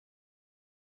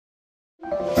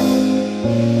Madam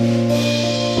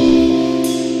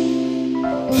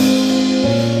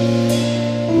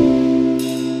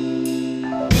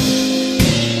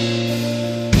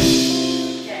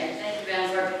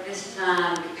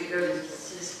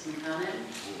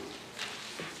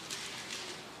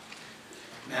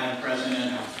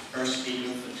President, our first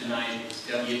speaker for tonight is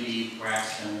W.B.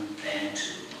 Braxton, Band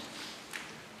 2.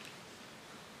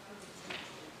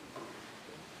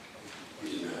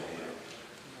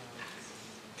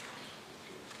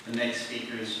 The next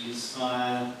speaker is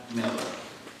Yusuf Miller.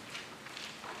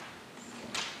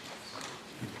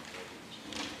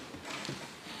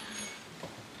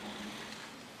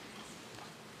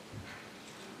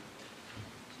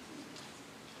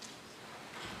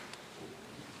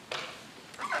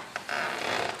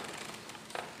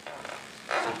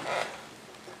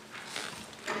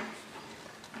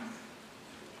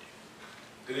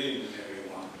 Good evening,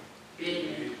 everyone. Good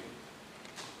evening.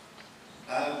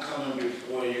 I'm coming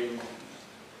before you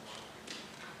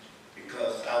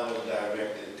because I was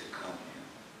directed to come here.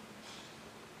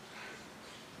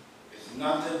 It's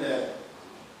nothing that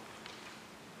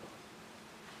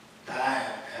I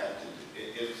have to do.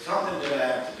 It's something that I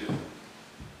have to do.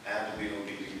 I have to be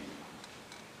obedient.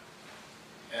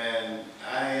 And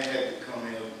I had to come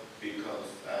here because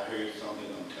I heard something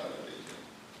on television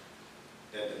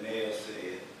that the mayor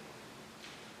said.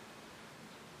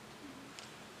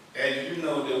 As you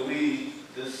know, that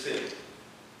this city,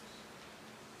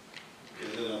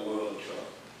 is in a world of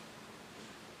trouble.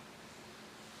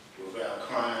 With our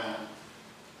crime,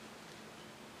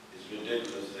 it's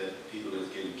ridiculous that people is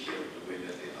getting killed the way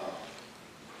that they are.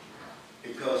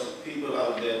 Because people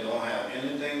out there don't have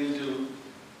anything to do.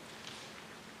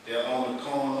 They're on the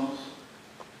corners.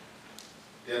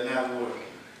 They're not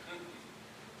working.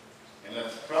 And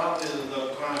that's probably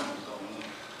the crime is going on.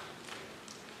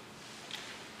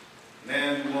 Then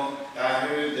I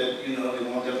heard that, you know, they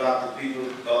want to lock the people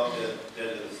up that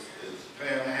is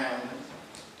panhandling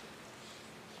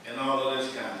and all of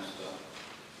this kind of stuff.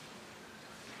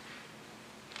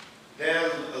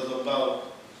 There's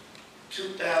about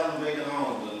 2,000 vacant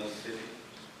homes in this city.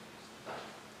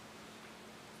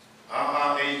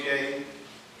 RRHA,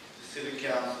 the city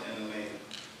council, and the mayor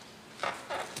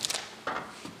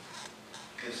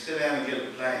can sit down and get a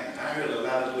plan. I heard a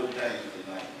lot of good things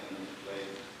tonight in this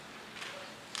place.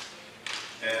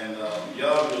 And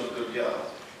y'all do a good job.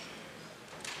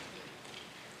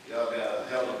 Y'all got a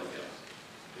hell of a job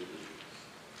to do.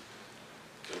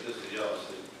 Because this is y'all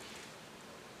city.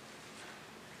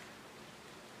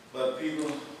 But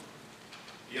people,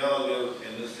 y'all live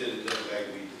in this city just like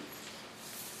we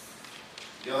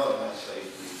do. Y'all not safe,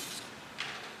 please.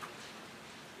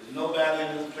 There's nobody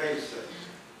in this place safe.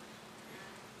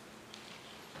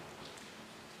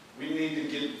 We need to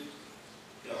get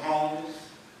the homeless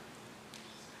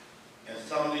and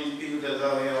some of these people that's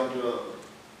out here on drugs,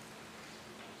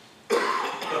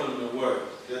 put them to work.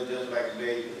 They're just like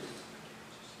babies.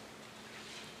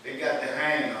 They got the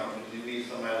hang on them. You need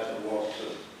somebody to walk to.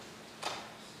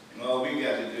 And all we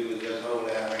got to do is just hold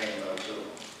our hand out to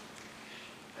them.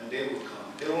 And they will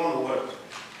come. They want to work.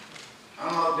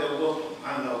 I'm out there with them. I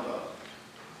know about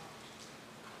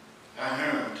it. I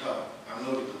hear them talk. I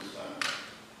know the concern.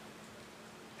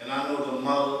 And I know the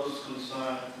mother's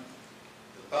concerned,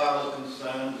 the father's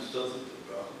concerned, the sisters, the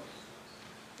brothers,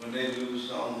 when they lose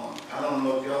someone. I don't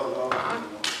know if y'all lost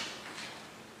anyone,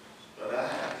 but I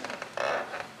have.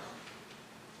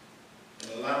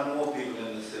 And a lot more people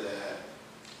in the city have.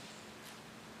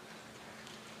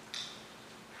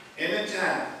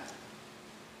 Anytime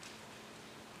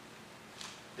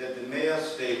that the mayor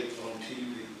stated on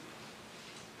TV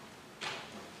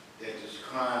that this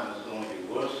crime is going to be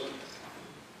worse,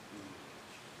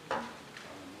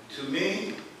 to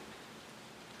me,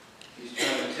 he's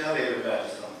trying to tell everybody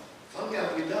something. Something got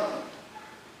to be done.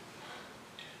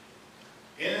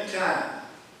 Anytime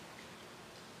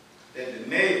that the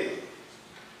mayor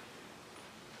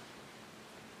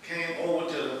came over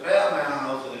to the Fairmount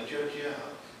House and the Churchill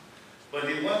House, but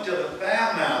he went to the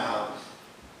Fairmount House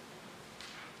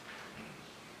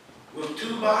with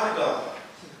 2 bodyguards,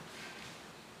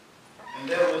 and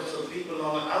there was some people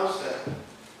on the outside.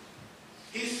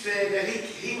 He said that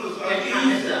he was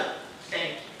uneasy.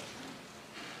 Thank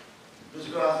you. Mr.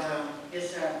 Grosstown? Yes,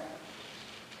 sir.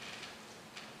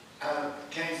 I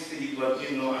can't see, but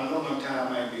you know, I know my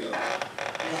time might be up.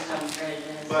 Yes, I'm afraid it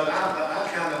is. But I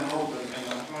kind of hoping and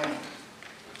I'm praying,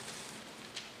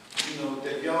 you know,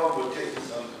 that y'all will take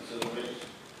this under consideration.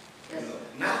 Yes. You know,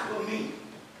 not for me,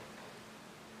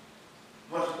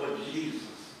 but for Jesus.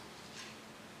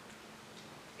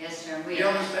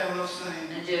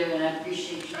 I do, and I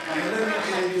appreciate you coming. And let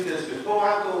me tell you this, before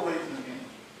I go away from here,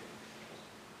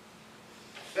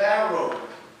 Pharaoh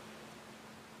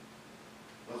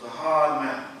was a hard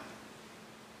man,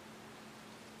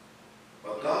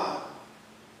 but God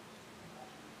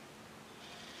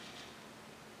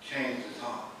changed his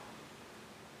heart.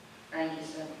 Thank you,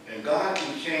 sir. And God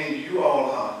can change you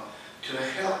all heart to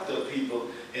help the people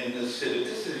in this city.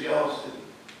 This is your city.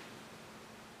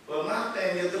 But my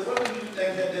thing is, what do you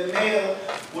think that the mayor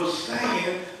was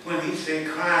saying when he said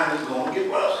crime is going to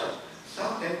get worse?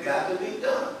 Something got to be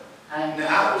done. Now,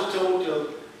 I was told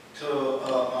to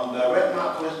direct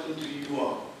my question to you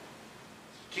all.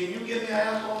 Can you give me an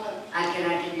answer on that? I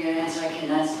cannot give you an answer. I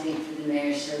cannot speak for the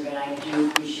mayor, sir, but I do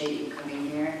appreciate you coming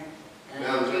here. And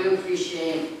I do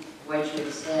appreciate what you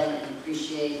have said and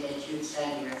appreciate that you've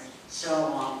sat here so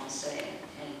long to say it.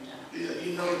 And Yeah,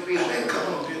 you know, I didn't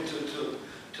come up here to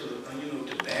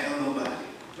damn nobody.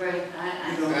 right,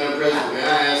 Madam President, may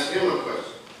I ask him a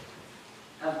question?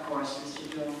 Of course,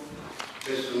 Mr. Joel.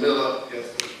 Mr. Miller, Yes,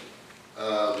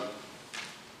 sir.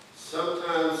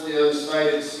 sometimes the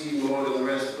unsighted see more than the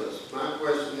rest of us. My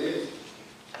question is,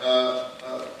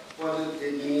 what does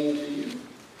it mean to you,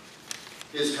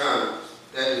 his comments,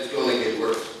 that it's going to get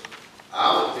worse?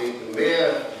 I would think the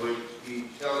mayor would be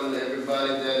telling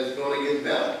everybody that it's going to get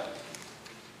better.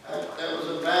 That was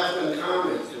a baffling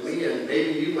comment to me, and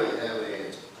maybe you might have an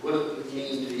answer. What does it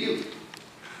mean to you?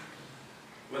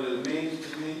 What it means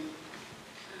to me,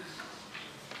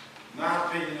 my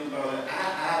opinion about it,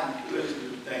 I really do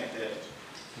think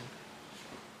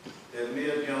that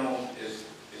Mayor Jones is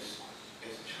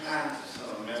trying to send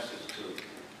a message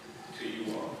to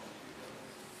you all.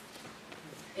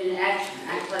 In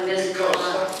actually, Mr.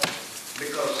 Miller,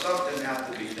 Because something has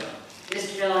to be done.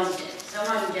 Mr. Miller,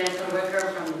 someone, Jennifer Wicker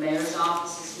from the mayor's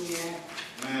office is here.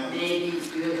 Ma'am, Maybe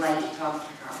you would like to talk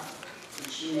to her.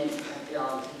 And she may be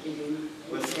able to give you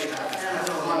a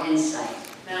little more insight.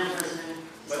 Madam President.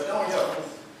 but don't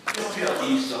help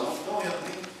Esau, don't help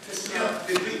me. Help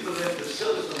the people in the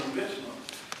citizens of Richmond.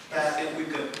 That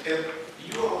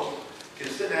if you all can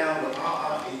sit down with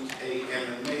RRHA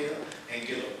and the mayor and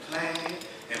get a plan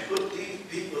and put these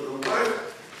people to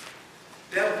work,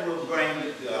 that will bring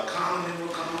the economy will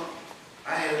come up.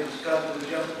 I had a discussion with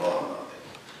Jeff Paul about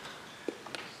that.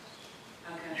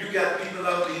 Okay. You got people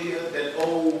out here that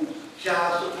owe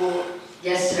child support.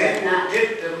 Yes, sir. They will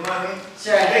get the money.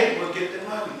 Sir. They will get the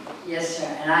money. Yes, sir.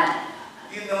 And I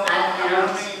don't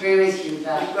I disagree with you,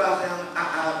 but, and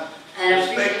I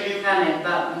respect appreciate you. you coming,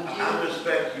 but we I do,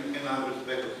 respect you and I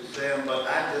respect what you're saying, but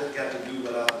I just got to do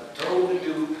what I was told to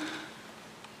do.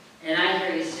 and I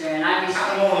hear you, sir, and I respect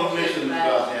I'm on a you, mission, but,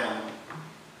 Garciano.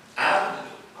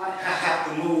 I have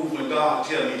to move when God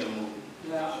tell me to move.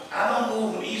 well, I don't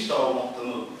move when Esau wants to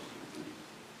move.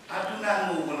 I do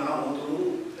not move when I want to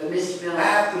move. but Mr. I Miller,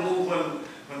 have to move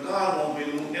when God wants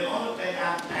me to move. And the only thing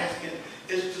I'm asking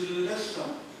is to listen.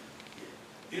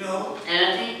 You know? and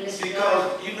I think Mr.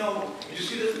 Miller, Because, you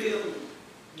see this building?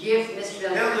 give Mr.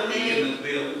 Miller, There's a leak in this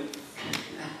building.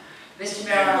 Mr. And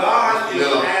Miller, God is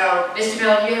now. Mr.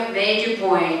 Miller, you have made your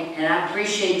point, and I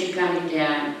appreciate you coming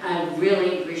down. I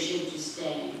really appreciate you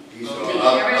staying. Esau, Take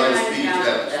other everyone speakers down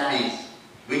have to to that. speak.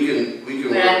 We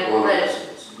can But work on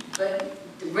this.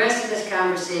 But the rest of this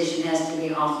conversation has to be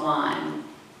offline,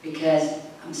 because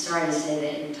I'm sorry to say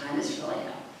that your time is really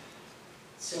up.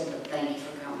 So, but thank you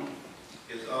for coming.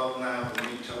 It's all now for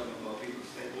me talking about people's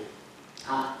safety.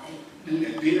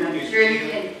 I'm sure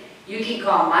you can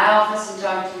call my office and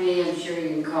talk to me. I'm sure you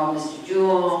can call Mr.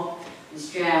 Jewell,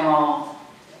 Ms. Trammell,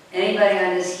 anybody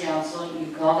on this council.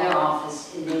 You call their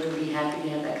office and they would be happy to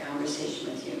have that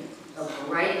conversation with you. But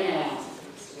for right now,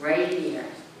 right here,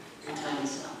 your time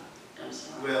is up. I'm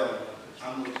sorry. Well,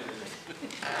 I'm going to tell you.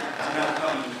 I'm not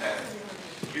coming back.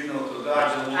 Because God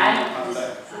doesn't want me to come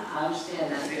back. I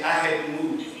understand that. See, I had to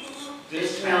move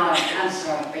this Mr. Miller, time. I'm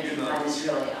sorry, but your time is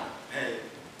really up. Hey,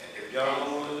 if y'all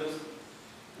don't want to listen,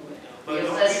 but We're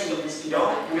don't listening, be, Mr.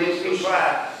 Miller, and we don't be appreciate it.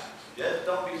 surprised. Just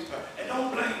don't be surprised. And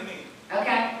don't blame me.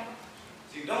 Okay,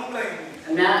 See, don't blame me.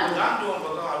 I'm not. Because I'm doing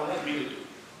what God wants me to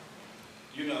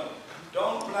do.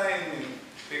 Don't blame me,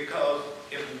 because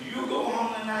if you go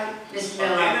home tonight, Mr. or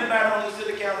Miller, anybody on the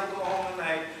city council go home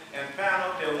tonight and find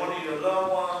out that one of your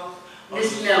loved ones or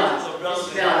Ms. your Miller, sisters or brothers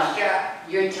Ms. got Miller.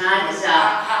 shot, your time is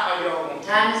up. how are y'all going to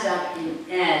Time is up,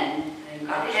 and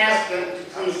I'm going to ask you to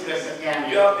please sit down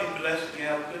now. Y'all be blessed and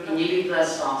have a good And night. you be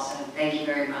blessed also. Thank you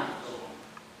very much.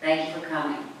 Thank you for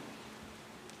coming.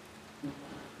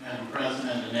 Madam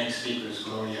President, the next speaker is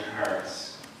Gloria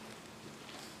Harris.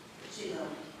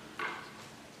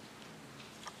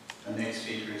 The next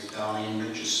speaker is Darlene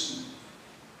Richardson.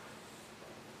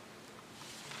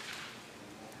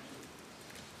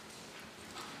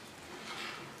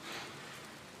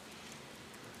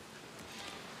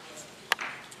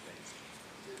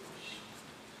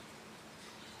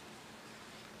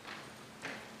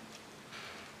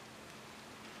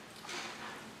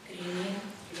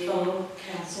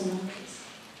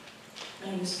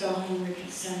 Darlene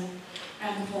Richardson.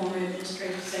 I'm the former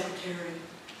Administrative Secretary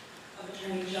of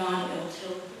Attorney John L.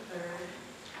 Tiller III.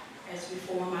 As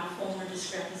before, my former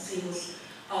discrepancy was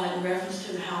in reference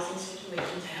to the housing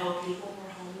situation to help people who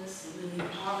are homeless and living in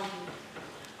poverty.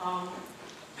 I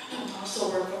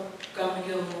also work for Governor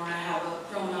Gilmore. I have a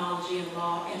criminology and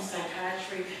law and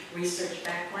psychiatry research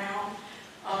background.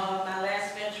 My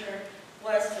last venture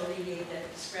was to alleviate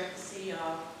that discrepancy.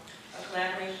 A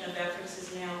collaboration of efforts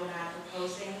is now what I'm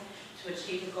proposing to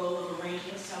achieve the goal of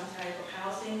arranging some type of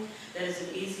housing that is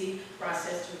an easy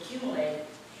process to accumulate.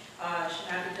 It should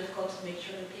not be difficult to make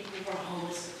sure that people who are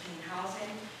homeless obtain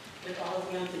housing with all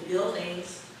of the empty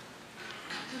buildings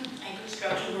and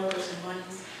construction workers and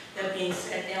monies that are being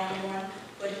set down on,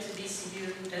 put into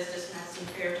DCU. That does not seem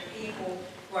fair to people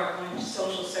who are going to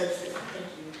social services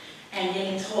and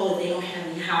getting told that they don't have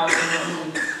any housing or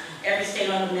money. Every state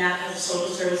on the map has a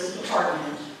social services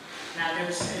department. And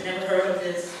I've never heard of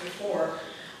this before.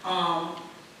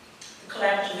 The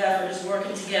collaborative effort is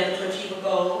working together to achieve a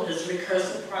goal. It is a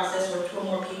recursive process where two or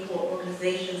more people or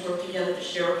organizations work together to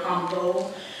share a common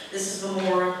goal. This is the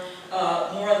more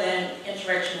than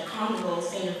interaction of common goals,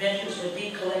 seen adventures with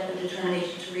deep collective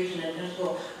determination to reach an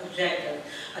identical objective.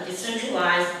 A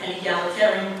decentralized and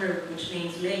egalitarian group, which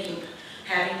means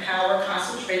having power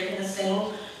concentrated in a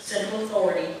single central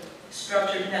authority,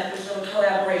 structured methods of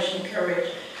collaboration, courage,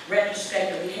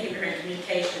 retrospective behavior, and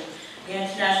communication. The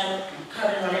International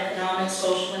Covenant on Economic,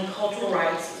 Social, and Cultural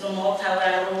Rights is a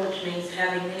multilateral, which means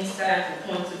having many sides and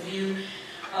points of view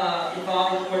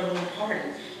involving more than one party.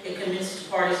 It commits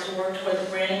parties to work toward the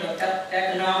granting of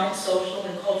economic, social,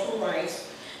 and cultural rights.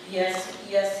 The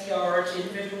ESCR to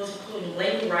individuals, including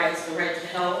labor rights, the right to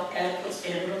health, adequate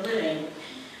standard of living.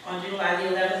 On July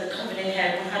the 11th, the covenant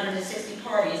had 160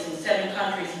 parties in 7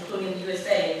 countries, including the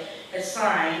USA, had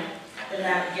signed but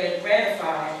not yet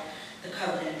ratified the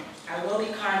covenant. I will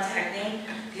be contacting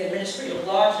the Administrative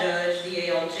Law Judge, the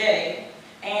ALJ,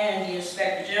 and the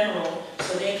Inspector General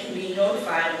so they can be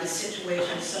notified of the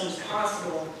situation as soon as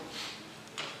possible.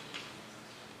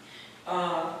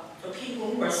 For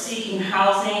people who are seeking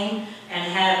housing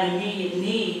and have immediate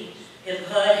need, if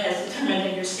HUD has determined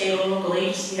that your state or local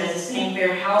agency has the same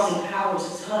fair housing powers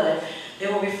as HUD, they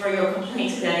will refer your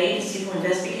complaint to that agency for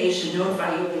investigation,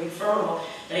 notify you of the referral.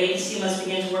 The agency must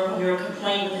begin to work on your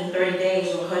complaint within 30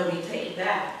 days or HUD may take it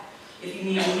back. If you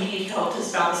need immediate help to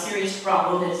stop a serious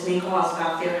problem that is being caused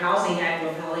by a Fair Housing Act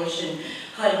or violation,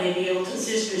 HUD may be able to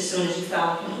assist you as soon as you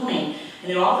file a complaint.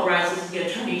 And it authorizes the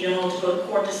Attorney General to go to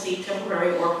court to seek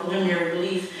temporary or preliminary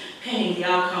relief pending the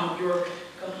outcome of your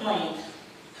complaint.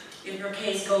 If your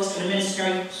case goes to an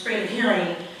administrative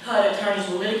hearing, HUD attorneys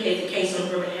will litigate the case on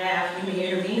your behalf. You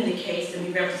may intervene in the case and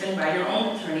be represented by your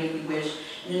own attorney if you wish.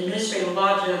 And the administrative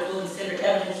law judge will consider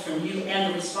evidence from you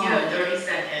and the respondent. You have 30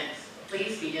 seconds.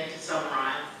 Please begin to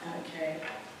summarize. Okay.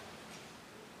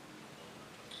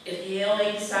 If the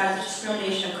ALA decides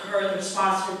discrimination occurred,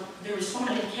 the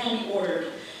respondent can be ordered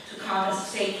to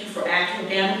compensate you for actual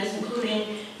damages,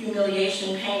 including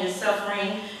humiliation, pain, and suffering,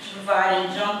 to provide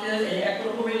injunctive and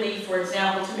equitable relief, for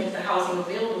example, to make the housing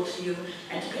available to you,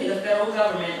 and to pay the federal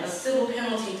government a civil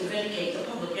penalty to vindicate the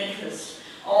public interest.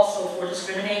 Also for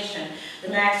discrimination, the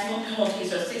maximum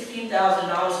penalties are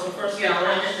 $16,000 for the first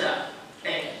violation.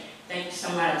 Thank you. Thank you so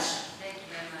much. Thank you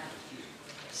very much.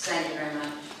 Thank you very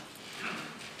much.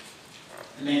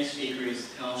 The next speaker is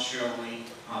L. Shirley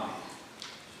Hobby.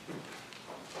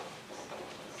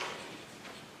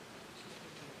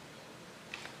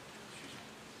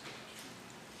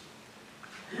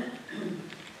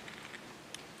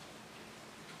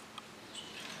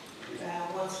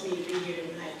 God wants me to be here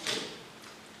tonight too.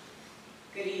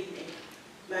 Good evening.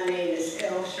 My name is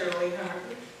L. Shirley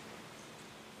Harper.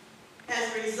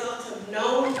 As a result of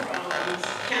known problems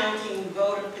counting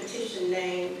voter petition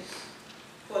names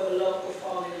for the local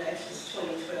fall elections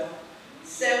 2012,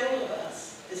 several of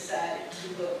us decided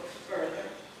to look further.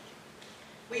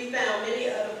 We found many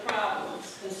other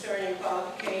problems concerning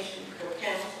qualification for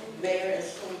council, mayor, and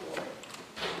school board.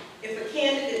 If a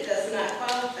candidate does not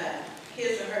qualify,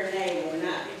 his or her name will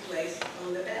not be placed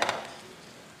on the ballot.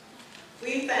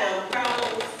 We found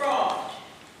probable fraud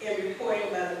in reporting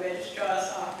by the registrar's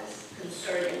office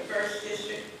concerning 1st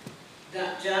District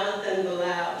Jonathan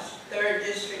Bilals, 3rd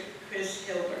District Chris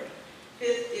Hilbert,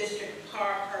 5th District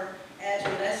Parker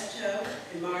Agilesto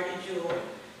and Marty Jewell,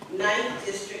 9th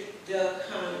District Doug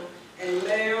Connell, and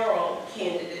mayoral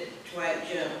candidate Dwight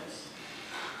Jones.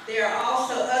 There are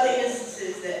also other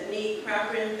instances that need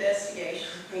proper investigation,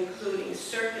 including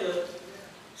circulator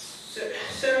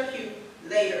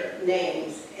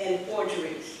names and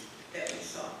forgeries that we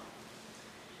saw.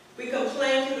 We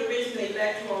complain to the Richmond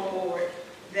Electoral Board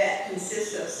that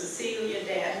consists of Cecilia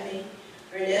Dabney,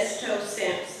 Ernesto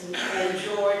Sampson, and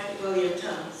George William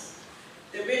Thomas.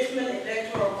 The Richmond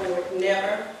Electoral Board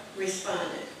never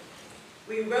responded.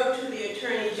 We wrote to the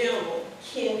Attorney General,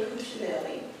 Ken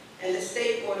Cuccinelli, and the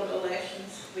State Board of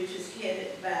Elections, which is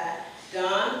headed by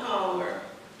Don Palmer,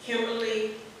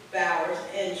 Kimberly Bowers,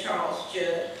 and Charles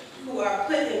Judd, who are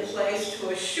put in place to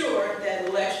assure that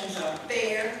elections are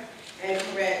fair and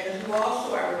correct, and who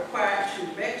also are required to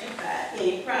rectify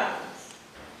any problems.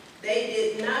 They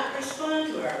did not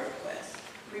respond to our request.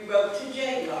 We wrote to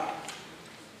JLAR,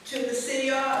 to the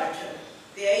City Auditor,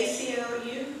 the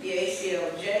ACLU, the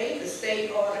ACLJ, the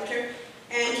State Auditor,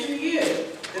 and to you,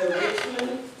 the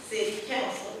Richmond City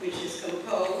Council, which is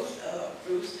composed of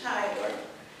Bruce Tyler,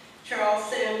 Charles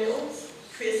Samuels,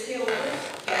 Chris Hilbert,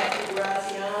 Kathy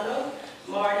Graziano,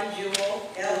 Marty Jewell,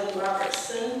 Ellen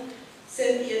Robertson,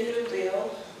 Cynthia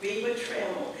Newville, Reba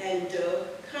Trammell, and Doug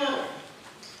Connor.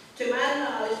 To my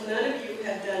knowledge, none of you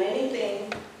have done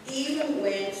anything, even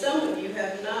when some of you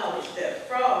have acknowledged that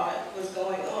fraud was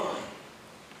going on.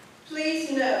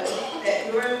 Please know that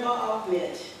your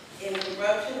involvement in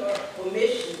corruption or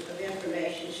omission of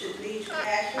information should lead to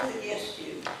actions against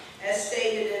you, as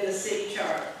stated in the city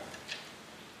charter.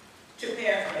 To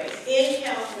paraphrase, any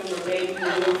council member may be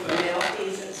removed for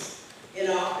malfeasance in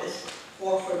office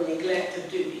or for neglect of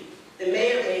duty. The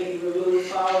mayor may be removed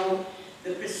following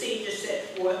the procedure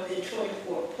set forth in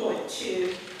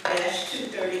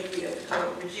 24.2-233 of the Code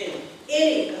of Virginia.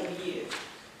 Any of you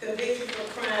convicted for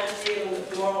crimes dealing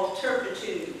with moral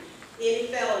turpitude, any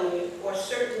felony, or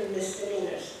certain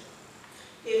misdemeanors.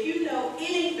 If you know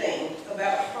anything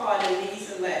about fraud in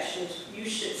these elections, you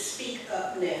should speak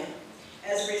up now.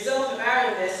 As a result of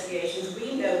our investigations,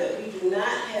 we know that we do not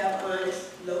have honest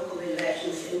local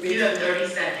elections in Richmond. You have 30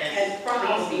 seconds. And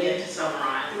probably Please begin to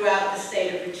summarize. throughout the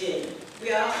state of Virginia.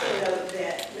 We also know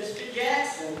that Mr.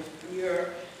 Jackson,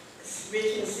 your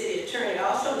Richmond City Attorney,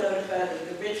 also notified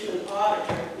the Richmond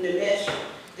Auditor, Nimesh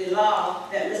Law,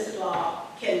 that Mr. Law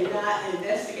cannot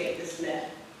investigate this matter.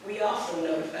 We also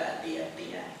notified the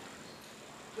FBI.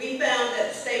 We found that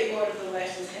the State Board of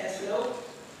Elections has no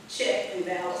check and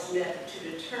balance method to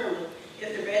determine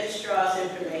if the registrar's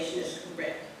information is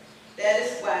correct. That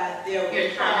is why there were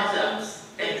problems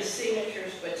with the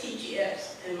signatures for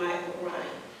TGFs and Michael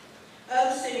Ryan.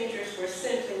 Other signatures were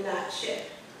simply not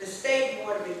checked. The State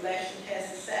Board of Elections has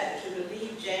decided to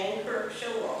relieve Jane Kirk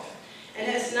Showalter and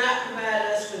has not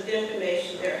provided us with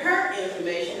information that her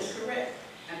information is correct.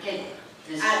 Okay.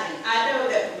 I know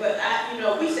that, but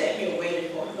we sat here and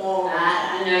waited for a long time. I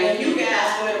know. And you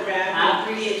guys went around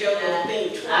and did your little thing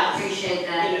twice. I appreciate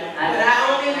that. But I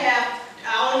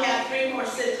only have 3 more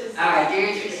sentences. All right, do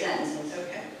your 3 sentences.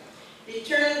 Okay.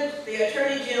 The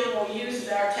Attorney General uses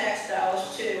our tax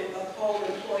dollars to uphold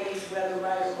employees, whether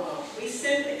right or wrong. We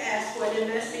simply asked for an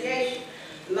investigation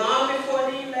long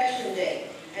before the election day,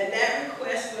 and that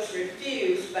request was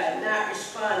refused by not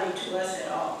responding to us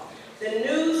at all. The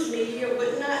news media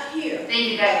would not hear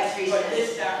Thank you, Dr. for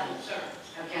this our concerns.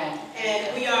 Okay.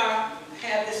 And we have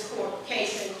this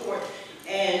case in court,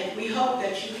 and we hope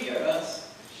that you hear us.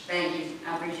 Thank you.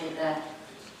 I appreciate that.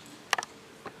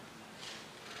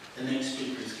 The next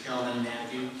speaker is Kelvin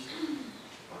Matthews.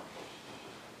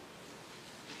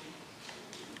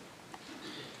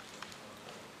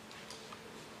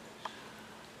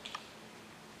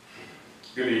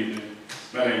 Good evening.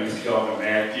 My name is Kelvin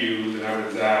Matthews, and I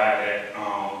reside at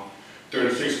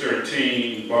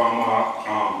 3613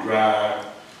 Barmont Drive,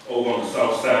 over on the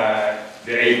south side,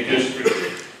 the 8th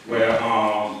district, where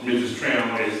Mrs.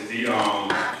 Trammell is the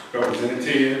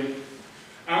representative.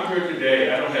 I'm here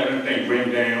today. I don't have anything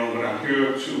written down, but I'm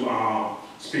here to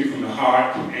speak from the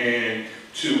heart and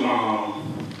to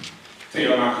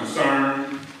tell my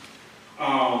concern.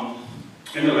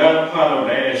 In the latter part of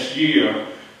last year,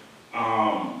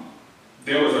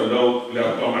 there was a note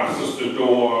left on my sister's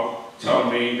door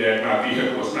telling me that my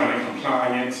vehicle was not in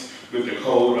compliance with the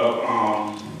code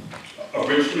of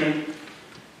Richmond,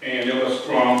 and it was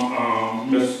from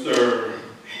Mr.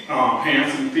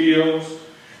 Hanson Fields,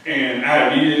 and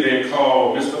I immediately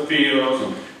called Mr. Fields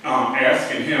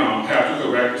asking him how to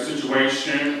correct the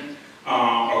situation.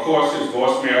 Of course, his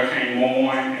voicemail came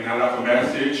on, and I left a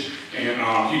message, and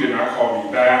he did not call me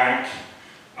back.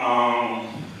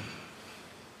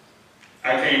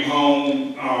 I came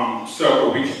home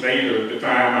several weeks later to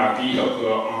find my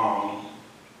vehicle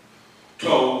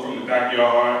towed from the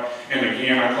backyard, and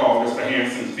again I called Mr.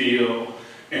 Hanson Field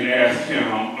and asked him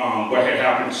what had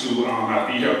happened to my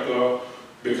vehicle,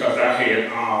 because I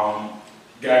had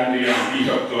gotten the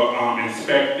vehicle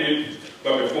inspected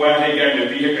But before I had gotten the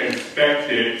vehicle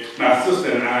inspected, my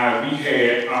sister and I, we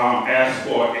had asked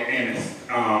for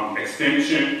an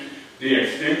extension. The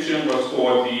extension was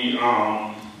for the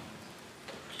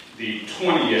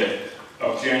 20th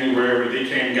of January. They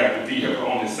came and got the vehicle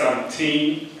on the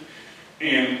 17th.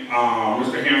 And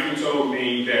Mr. Hampton told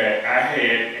me that I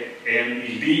had an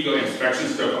illegal inspection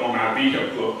sticker on my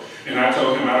vehicle. And I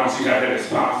told him I don't see how that is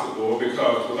possible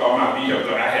because with all my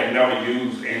vehicle, I had never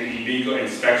used an illegal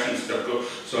inspection sticker,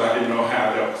 so I didn't know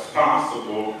how that was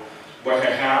possible. What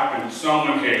had happened,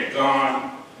 someone had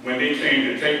gone, when they came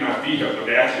to take my vehicle,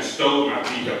 they actually stole my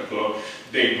vehicle.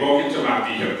 They broke into my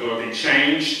vehicle, they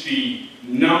changed the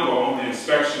number on the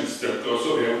inspection sticker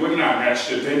so that it would not match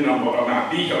the VIN number of my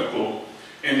vehicle.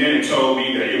 And then it told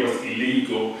me that it was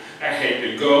illegal. I had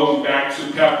to go back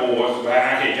to Pep Boys where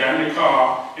I had gotten the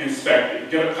car inspected,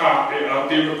 get a copy of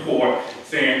the report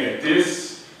saying that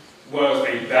this was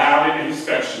a valid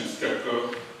inspection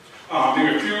sticker. They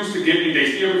refused to give me,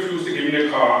 they still refused to give me the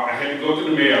car. I had to go to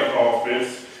the mayor's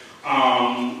office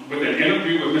with an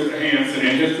interview with Mr. Hanson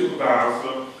and his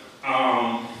supervisor.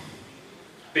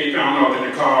 They found out that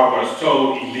the car was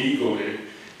towed illegally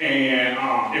and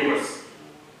it was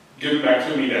given back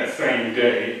to me that same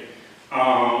day.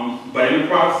 But in the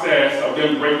process of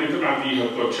them breaking into my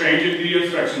vehicle, changing the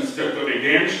inspection sticker, they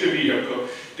damaged the vehicle,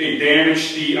 they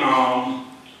damaged the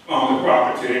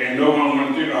property, and no one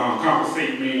wanted to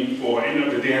compensate me for any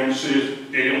of the damages.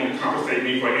 They didn't want to compensate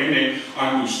me for any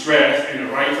undue stress, and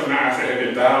the rights of mine that had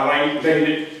been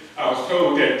violated. I was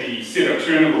told that the city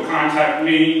attorney would contact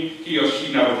me. He or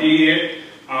she never did.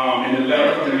 In the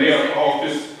letter from the mayor's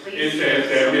office, it says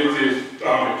that Mrs.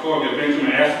 Victoria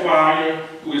Benjamin Esquire,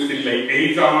 who is the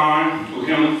liaison to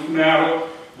him matter,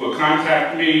 will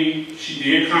contact me. She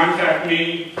did contact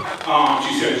me.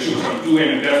 She said that she was going to do an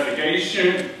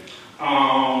investigation.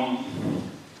 I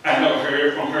never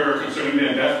heard from her concerning the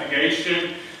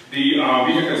investigation. The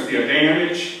vehicle is still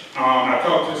damaged. I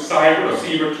talked to Cyber or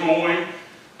Seaver Towing.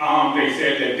 They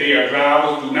said that their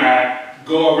drivers do not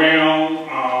go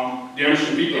around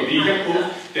damaging people's vehicles,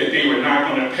 that they were not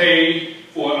going to pay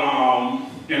for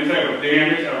any type of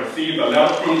damage. I received a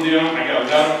letter from them. I got a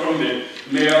letter from the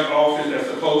mayor's office that's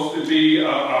supposed to be a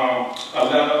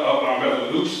letter of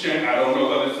resolution. I don't know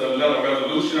whether it's a letter of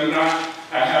resolution or not.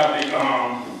 I have the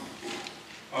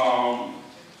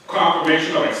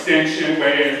confirmation of extension,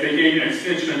 whereas they gave me an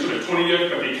extension until the 20th,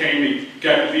 but they came and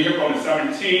got the vehicle on the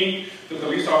 17th. The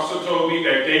police officer told me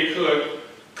that they could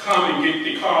come and get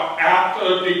the car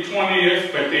after the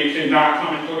 20th, but they cannot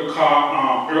come and put the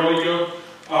car earlier,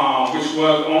 which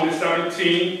was on the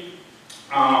 17th.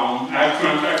 I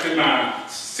contacted my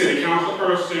city council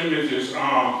person, Mrs.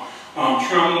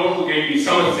 Trumlo, who gave me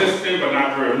some assistance, but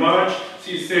not very much.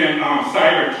 She sent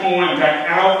Cyber Towing back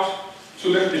out to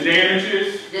look at the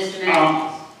damages. Just a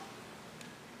minute.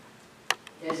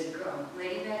 There's a girl,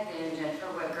 lady back there,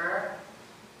 Jennifer Wicker,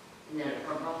 in the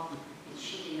purple, and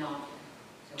she can help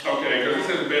you. Okay, because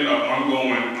this has been an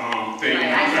ongoing thing.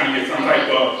 Right, I'm trying to get some type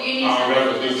of you need somebody to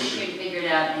resolution. figure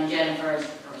it out, and Jennifer is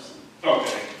the person.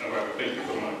 Okay, all right, thank you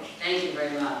so much. Thank you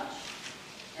very much.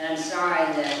 And I'm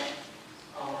sorry that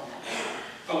all of that.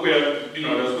 Well, you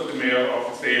know, that's what the mayor's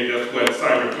office said, that's what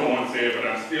Cyber Towing said, but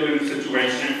I'm still in the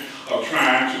situation of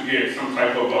trying to get some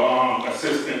type of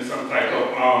assistance, some type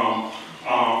of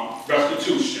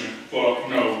restitution for, you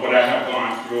know, what I have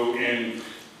gone through. And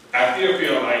I still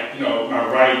feel like, you know, my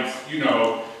rights, you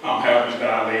know, have been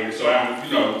violated. So I'm,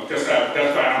 you know, that's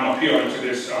why I'm appealing to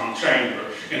this chamber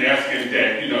and asking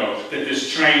that, you know, that this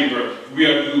chamber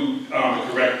will do the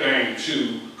correct thing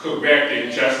to correct the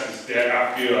injustice that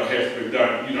I feel has been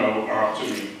done, you know, to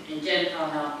me. And Jennifer will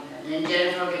help you. And then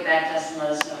Jennifer will get back to us and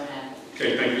let us know what happened.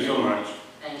 Okay, thank you so much.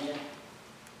 Thank you.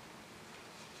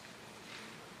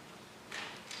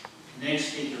 Next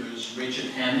speaker is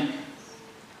Richard Hennick.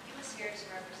 He was here to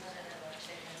represent another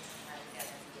chicken and get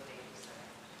him to leave, so.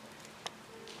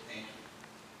 Thank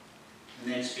you. The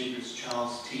next speaker is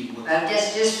Charles T. Wood.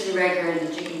 Just for the record,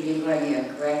 the chicken people are here,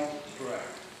 correct? Correct.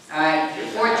 All right,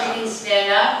 before chickens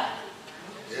stand up.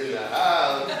 In the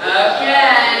house.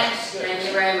 Okay, thank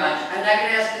you very much. I'm not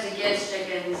going to ask us against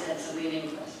chickens, that's a leading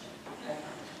question.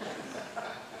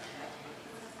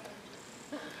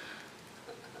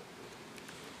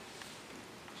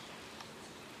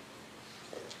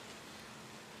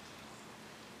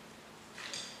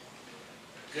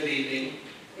 Good evening,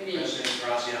 Good evening. President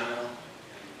Graziano and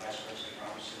Vice President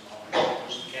Robertson, all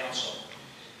members of the council.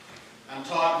 I'm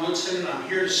Todd Woodson, and I'm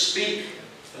here to speak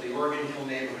for the Oregon Hill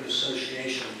Neighborhood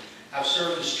Association. I've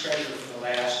served as treasurer for the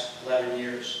last 11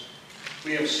 years.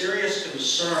 We have serious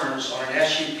concerns on an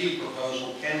SUP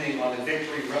proposal pending on the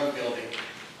Victory Road building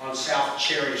on South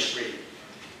Cherry Street.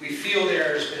 We feel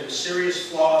there has been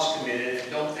serious flaws committed and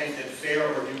don't think that fair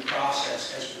or due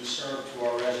process has been served to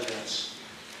our residents.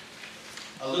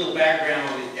 A little background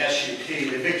on the SUP.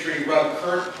 The Victory Road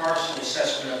current parcel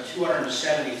assessment of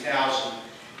 $270,000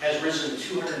 has risen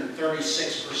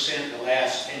 236% in the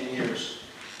last 10 years.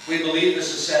 We believe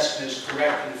this assessment is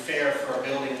correct and fair for a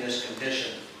building in this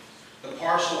condition. The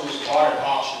parcel was bought at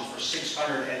auction for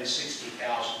 $660,000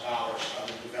 by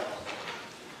the developer.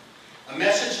 A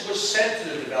message was sent to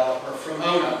the developer from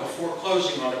ONA before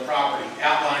closing on the property,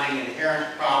 outlining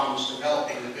inherent problems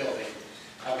developing the building.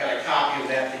 I've got a copy of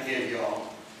that to give you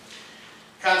all.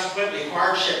 Consequently,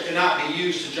 hardship cannot be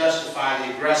used to justify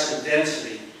the aggressive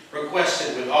density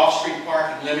requested, with off-street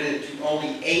parking limited to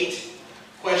only 8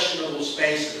 questionable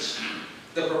spaces.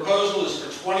 The proposal is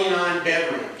for 29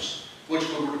 bedrooms, which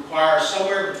would require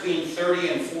somewhere between 30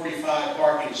 and 45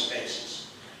 parking spaces.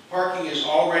 Parking is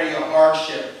already a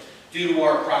hardship due to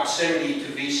our proximity to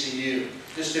VCU.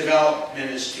 This development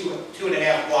is two and a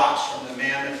half blocks from the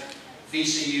Mammoth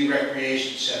VCU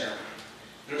Recreation Center.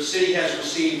 The city has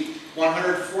received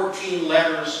 114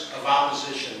 letters of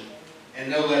opposition and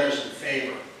no letters in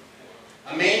favor.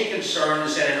 A main concern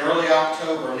is that in early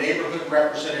October, neighborhood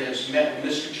representatives met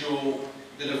with Mr. Jewell,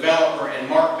 the developer, and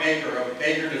Mark Baker of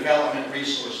Baker Development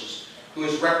Resources, who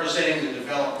is representing the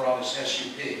developer on this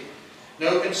SUP.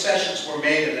 No concessions were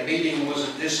made and the meeting was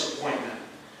a disappointment.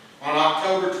 On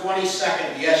October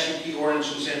 22nd, the SUP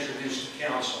ordinance was introduced to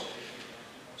council.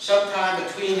 Sometime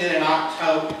between then and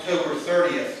October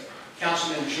 30th,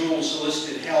 Councilman Jewell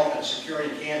solicited help in securing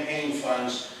campaign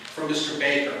funds for Mr.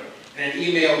 Baker, and an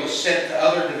email was sent to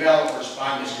other developers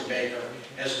by Mr. Baker,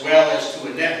 as well as to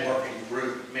a networking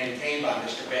group maintained by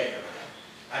Mr. Baker.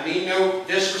 I mean no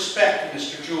disrespect to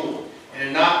Mr. Jewell,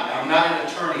 and I'm not an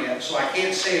attorney yet, so I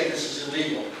can't say if this is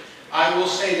illegal. I will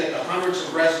say that the hundreds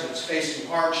of residents facing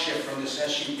hardship from this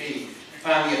SUP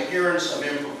find the appearance of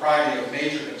impropriety of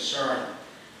major concern.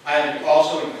 I have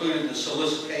also included the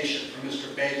solicitation from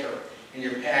Mr. Baker in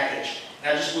your package.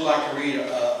 And I just would like to read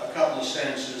a couple of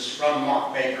sentences from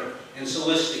Mark Baker in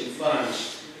soliciting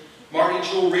funds. Marty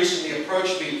Jewell recently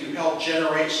approached me to help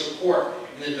generate support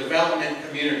in the development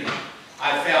community.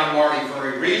 I found Marty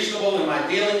very reasonable in my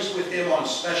dealings with him on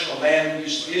special land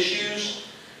use issues,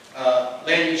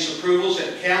 land use approvals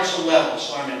at council level,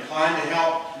 so I'm inclined to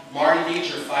help. Marty needs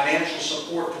your financial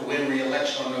support to win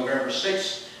re-election on November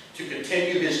 6th, to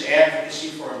continue his advocacy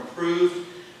for improved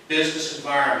business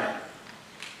environment.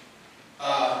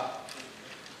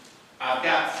 I've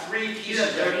got 3 pieces. You have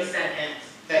 30 seconds.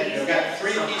 Thank you. I've got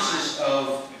 3 pieces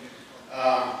of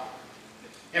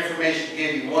information to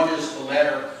give you. One is the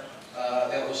letter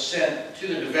that was sent to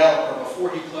the developer before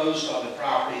he closed on the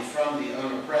property from the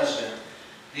owner president.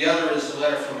 The other is the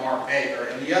letter from Mark Baker,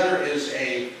 and the other is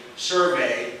a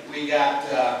survey. We got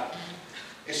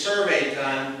a survey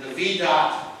done. The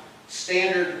VDOT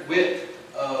standard width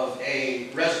of a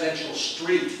residential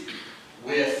street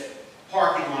with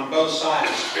parking on both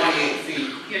sides is 28 feet.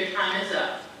 Your time is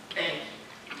up. Thank you.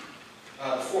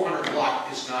 The 400 block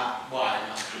is not wide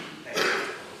enough. Thank you.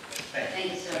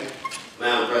 Thank you, sir.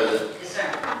 Madam President, Yes, sir.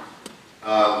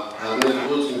 Mr.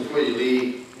 Wilson, before you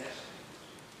leave,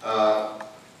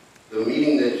 the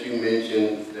meeting that you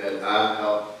mentioned that I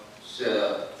helped set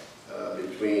up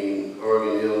between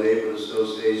Oregon Hill Neighborhood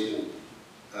Association,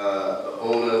 the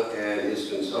owner and his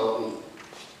consultant,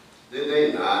 did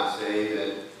they not say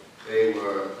that they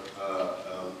were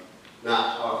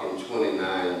not talking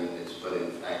 29 units, but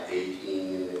in fact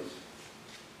 18 units?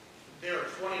 There are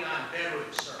 29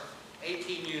 bedrooms, sir.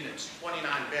 18 units, 29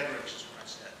 bedrooms is what I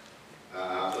said.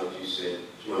 I thought you said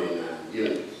 29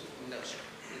 units. No, sir.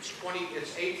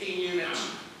 It's 18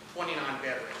 units, 29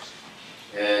 bedrooms.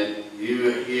 And you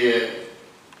are here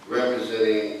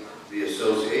representing the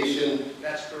association?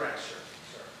 That's correct, sir.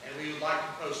 And we would like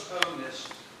to postpone this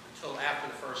until after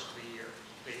the first of the year,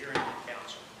 the hearing of the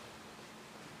council.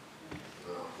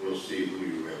 We'll see who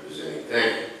you're representing.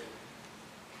 Thank you.